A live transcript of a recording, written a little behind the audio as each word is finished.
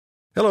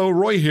Hello,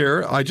 Roy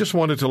here. I just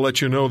wanted to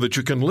let you know that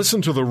you can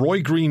listen to The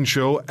Roy Green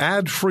Show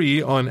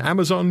ad-free on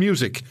Amazon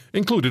Music,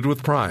 included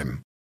with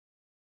Prime.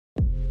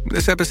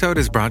 This episode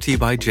is brought to you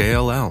by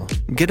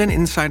JLL. Get an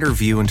insider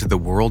view into the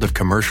world of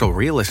commercial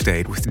real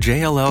estate with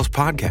JLL's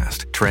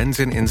podcast,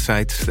 Trends and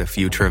Insights, the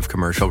Future of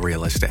Commercial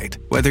Real Estate.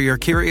 Whether you're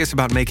curious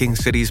about making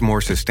cities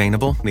more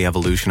sustainable, the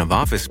evolution of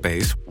office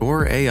space,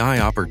 or AI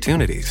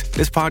opportunities,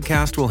 this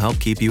podcast will help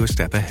keep you a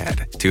step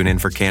ahead. Tune in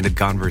for candid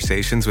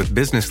conversations with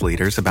business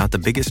leaders about the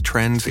biggest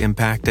trends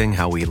impacting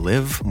how we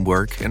live,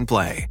 work, and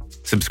play.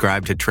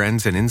 Subscribe to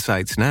Trends and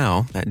Insights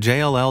now at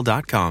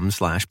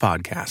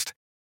jll.com/podcast.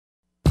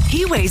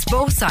 He weighs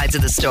both sides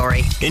of the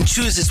story and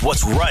chooses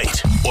what's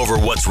right over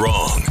what's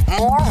wrong.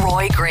 More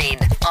Roy Green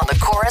on the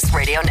Chorus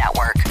Radio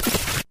Network.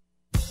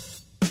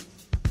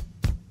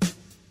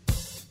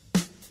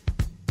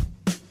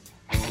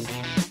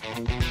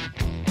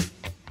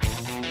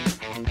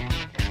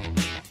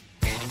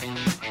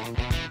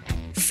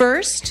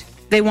 First,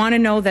 they want to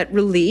know that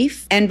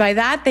relief, and by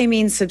that they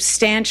mean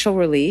substantial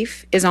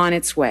relief, is on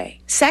its way.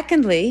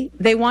 Secondly,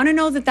 they want to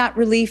know that that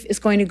relief is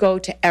going to go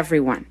to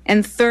everyone.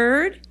 And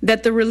third,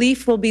 that the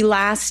relief will be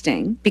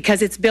lasting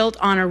because it's built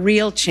on a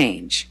real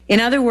change.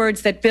 In other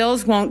words, that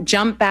bills won't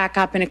jump back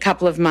up in a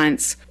couple of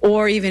months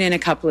or even in a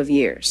couple of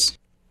years.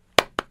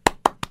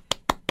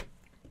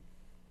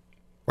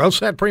 Well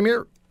said,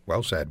 Premier.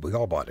 Well said. We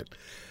all bought it.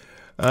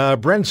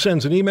 Brent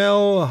sends an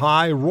email.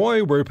 Hi,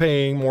 Roy. We're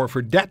paying more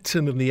for debt,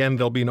 and in the end,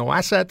 there'll be no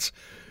assets.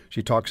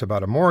 She talks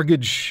about a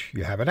mortgage.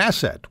 You have an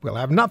asset. We'll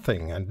have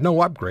nothing and no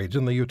upgrades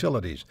in the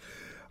utilities.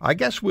 I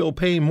guess we'll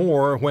pay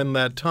more when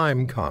that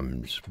time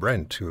comes.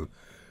 Brent to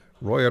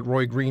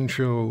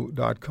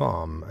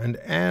roy@roygreenshow.com. And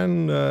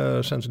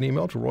Anne sends an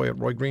email to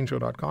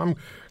roy@roygreenshow.com.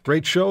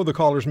 Great show. The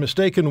caller's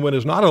mistaken when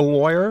is not a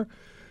lawyer.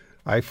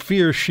 I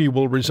fear she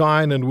will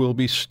resign and will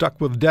be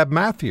stuck with Deb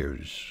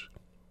Matthews.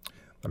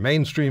 The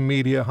mainstream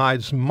media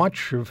hides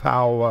much of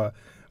how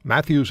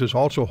Matthews is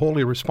also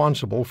wholly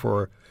responsible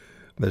for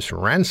this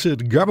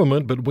rancid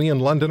government, but we in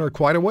London are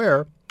quite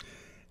aware.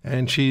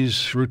 And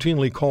she's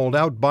routinely called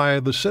out by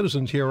the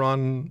citizens here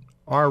on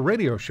our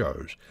radio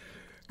shows.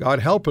 God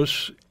help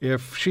us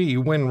if she,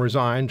 Wynne,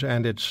 resigns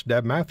and it's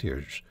Deb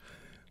Matthews.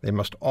 They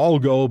must all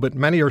go, but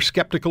many are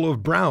skeptical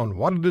of Brown.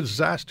 What a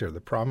disaster the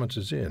province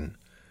is in.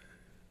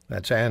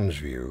 That's Anne's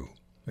view.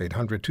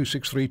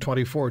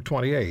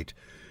 800-263-2428.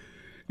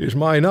 Is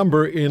my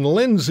number in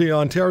Lindsay,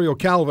 Ontario.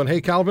 Calvin.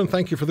 Hey, Calvin,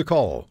 thank you for the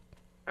call.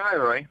 Hi,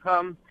 Roy.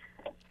 My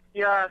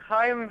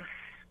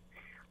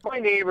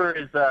neighbor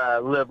is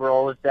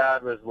liberal. His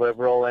dad was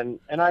liberal, and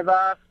I've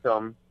asked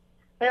him,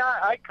 hey,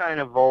 I kind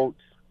of vote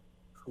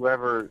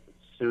whoever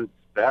suits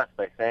best,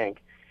 I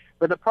think.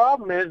 But the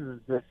problem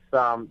is this,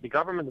 the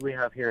government that we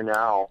have here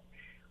now,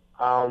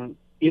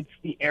 it's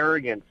the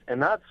arrogance,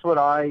 and that's what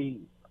I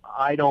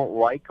don't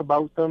like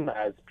about them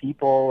as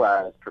people,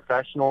 as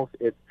professionals.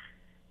 It's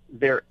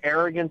their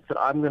arrogance that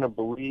I'm going to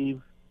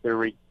believe their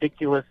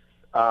ridiculous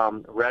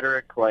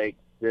rhetoric like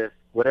this,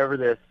 whatever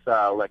this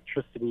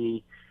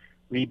electricity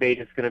rebate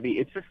is going to be.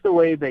 It's just the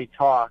way they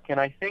talk. And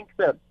I think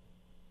that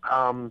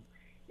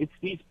it's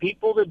these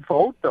people that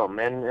vote them.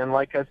 And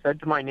like I said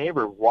to my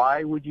neighbor,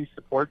 why would you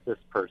support this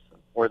person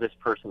or this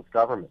person's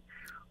government?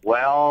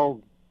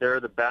 Well,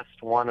 they're the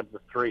best one of the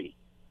three.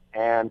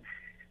 And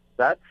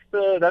that's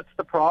the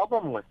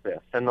problem with this.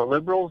 And the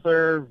Liberals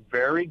are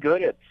very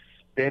good at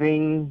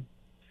spinning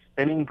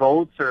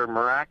votes or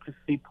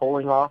miraculously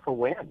pulling off a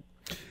win.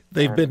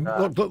 They've been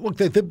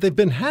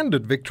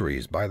handed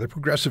victories by the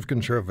Progressive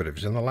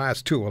Conservatives in the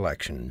last two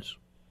elections.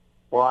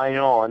 Well, I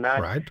know, and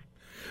that right.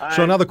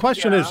 So now the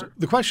question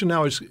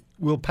now is,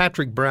 will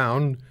Patrick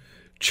Brown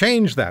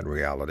change that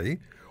reality,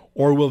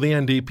 or will the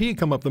NDP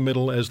come up the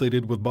middle as they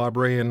did with Bob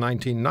Rae in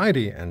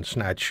 1990 and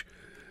snatch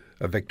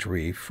a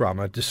victory from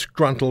a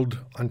disgruntled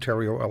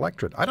Ontario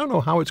electorate? I don't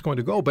know how it's going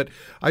to go, but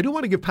I do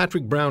want to give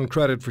Patrick Brown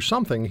credit for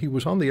something. He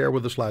was on the air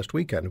with us last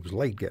weekend. It was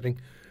late getting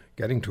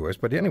to us,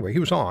 but anyway, he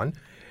was on,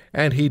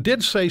 and he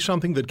did say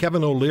something that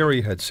Kevin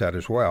O'Leary had said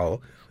as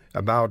well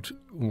about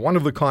one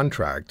of the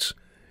contracts,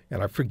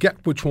 and I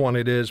forget which one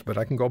it is, but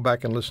I can go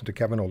back and listen to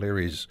Kevin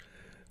O'Leary's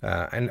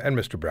and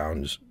Mr.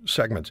 Brown's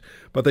segments.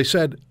 But they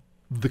said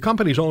the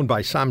company's owned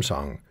by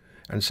Samsung,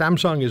 and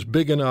Samsung is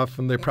big enough,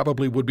 and they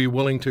probably would be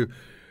willing to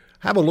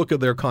have a look at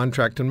their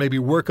contract and maybe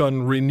work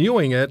on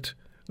renewing it.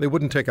 They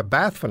wouldn't take a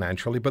bath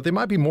financially, but they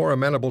might be more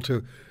amenable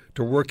to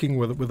working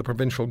with the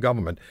provincial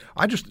government.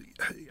 I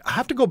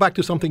have to go back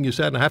to something you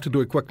said, and I have to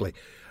do it quickly.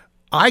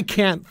 I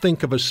can't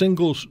think of a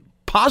single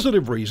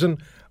positive reason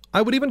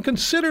I would even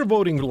consider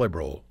voting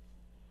Liberal.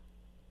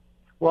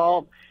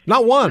 Well,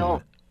 not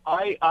one.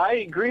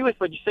 I agree with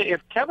what you say.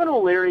 If Kevin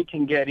O'Leary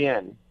can get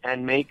in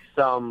and make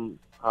some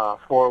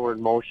forward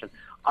motion,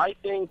 I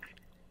think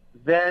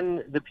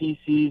then the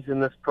PCs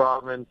in this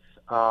province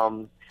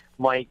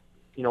might,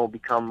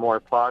 become more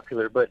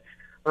popular. But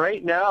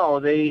right now,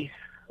 I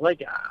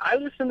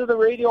listen to the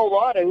radio a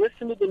lot. I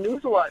listen to the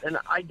news a lot, and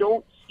I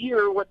don't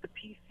hear what the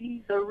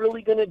PCs are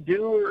really going to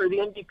do or the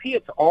NDP.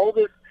 It's all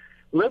this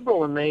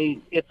liberal,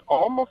 and it's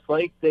almost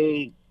like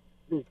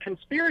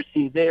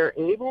conspiracy. They're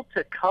able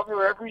to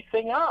cover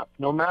everything up,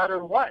 no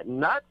matter what,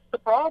 and that's the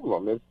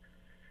problem. It's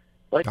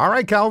like, all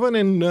right, Calvin,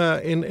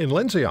 in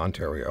Lindsay,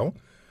 Ontario,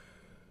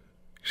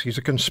 sees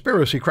a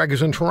conspiracy. Craig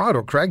is in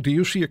Toronto. Craig, do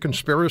you see a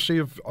conspiracy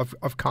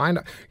of kind?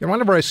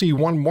 Whenever I see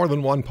more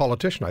than one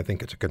politician, I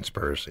think it's a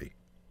conspiracy.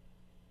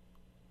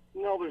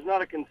 No, there's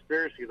not a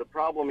conspiracy. The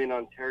problem in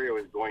Ontario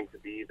is going to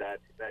be that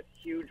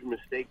huge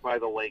mistake by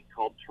the lake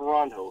called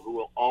Toronto, who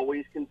will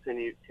always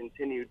continue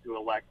to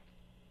elect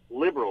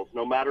Liberals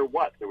no matter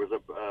what. There was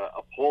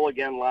a poll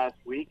again last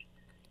week,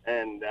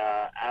 and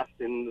asked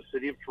in the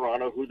city of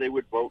Toronto who they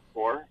would vote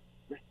for.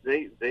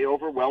 They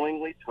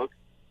overwhelmingly took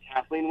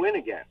Kathleen Wynne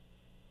again.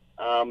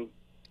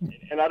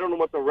 And I don't know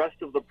what the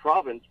rest of the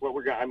province,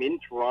 I'm in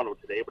Toronto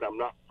today, but I'm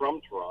not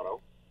from Toronto.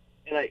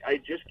 And I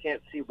just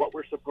can't see what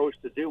we're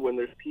supposed to do when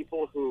there's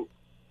people who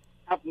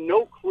have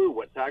no clue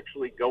what's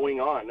actually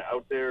going on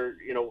out there,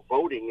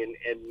 voting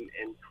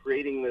and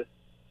creating this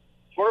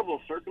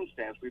horrible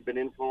circumstance we've been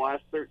in for the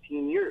last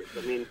 13 years.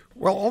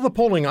 Well, all the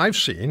polling I've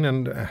seen,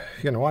 and,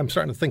 I'm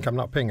starting to think I'm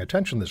not paying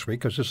attention this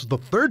week because this is the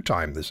third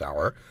time this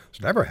hour,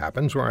 this never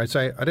happens, where I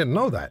say, I didn't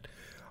know that.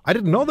 I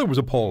didn't know there was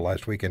a poll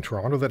last week in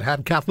Toronto that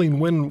had Kathleen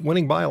Wynne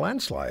winning by a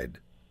landslide.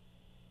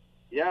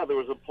 Yeah, there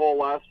was a poll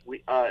last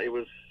week. It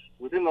was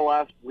within the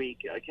last week.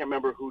 I can't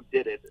remember who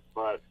did it,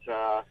 but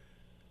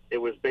it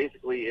was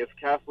basically if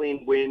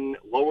Kathleen Wynne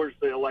lowers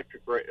the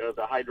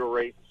the hydro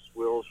rates,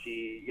 will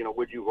she,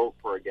 would you vote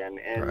for again?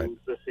 And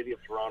right. The city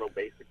of Toronto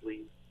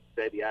basically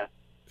said yes.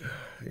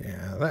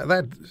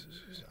 Yeah,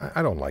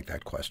 I don't like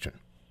that question.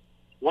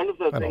 One of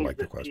the things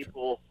that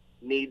people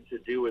need to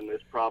do in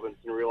this province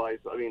and realize,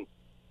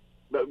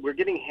 we're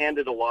getting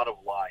handed a lot of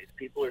lies.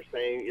 People are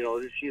saying,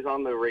 she's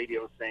on the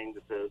radio saying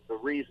that the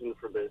reason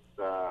for this,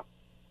 the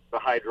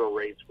hydro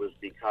rates was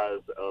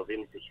because of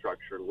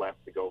infrastructure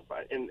left to go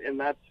by. And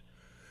that's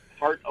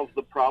part of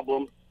the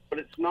problem, but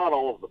it's not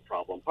all of the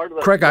problem. Part of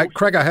that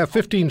Craig, I have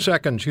 15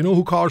 seconds. You know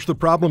who caused the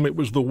problem? It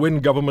was the Wynne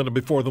government and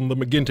before them, the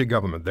McGuinty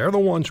government. They're the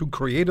ones who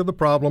created the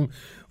problem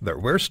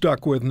that we're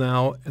stuck with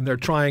now, and they're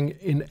trying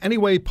in any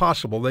way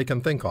possible they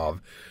can think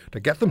of to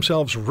get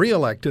themselves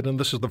reelected, and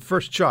this is the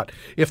first shot.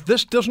 If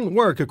this doesn't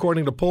work,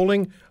 according to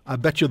polling, I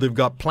bet you they've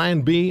got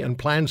Plan B and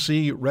Plan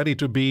C ready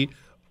to be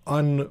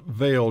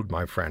unveiled,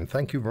 my friend.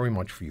 Thank you very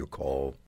much for your call.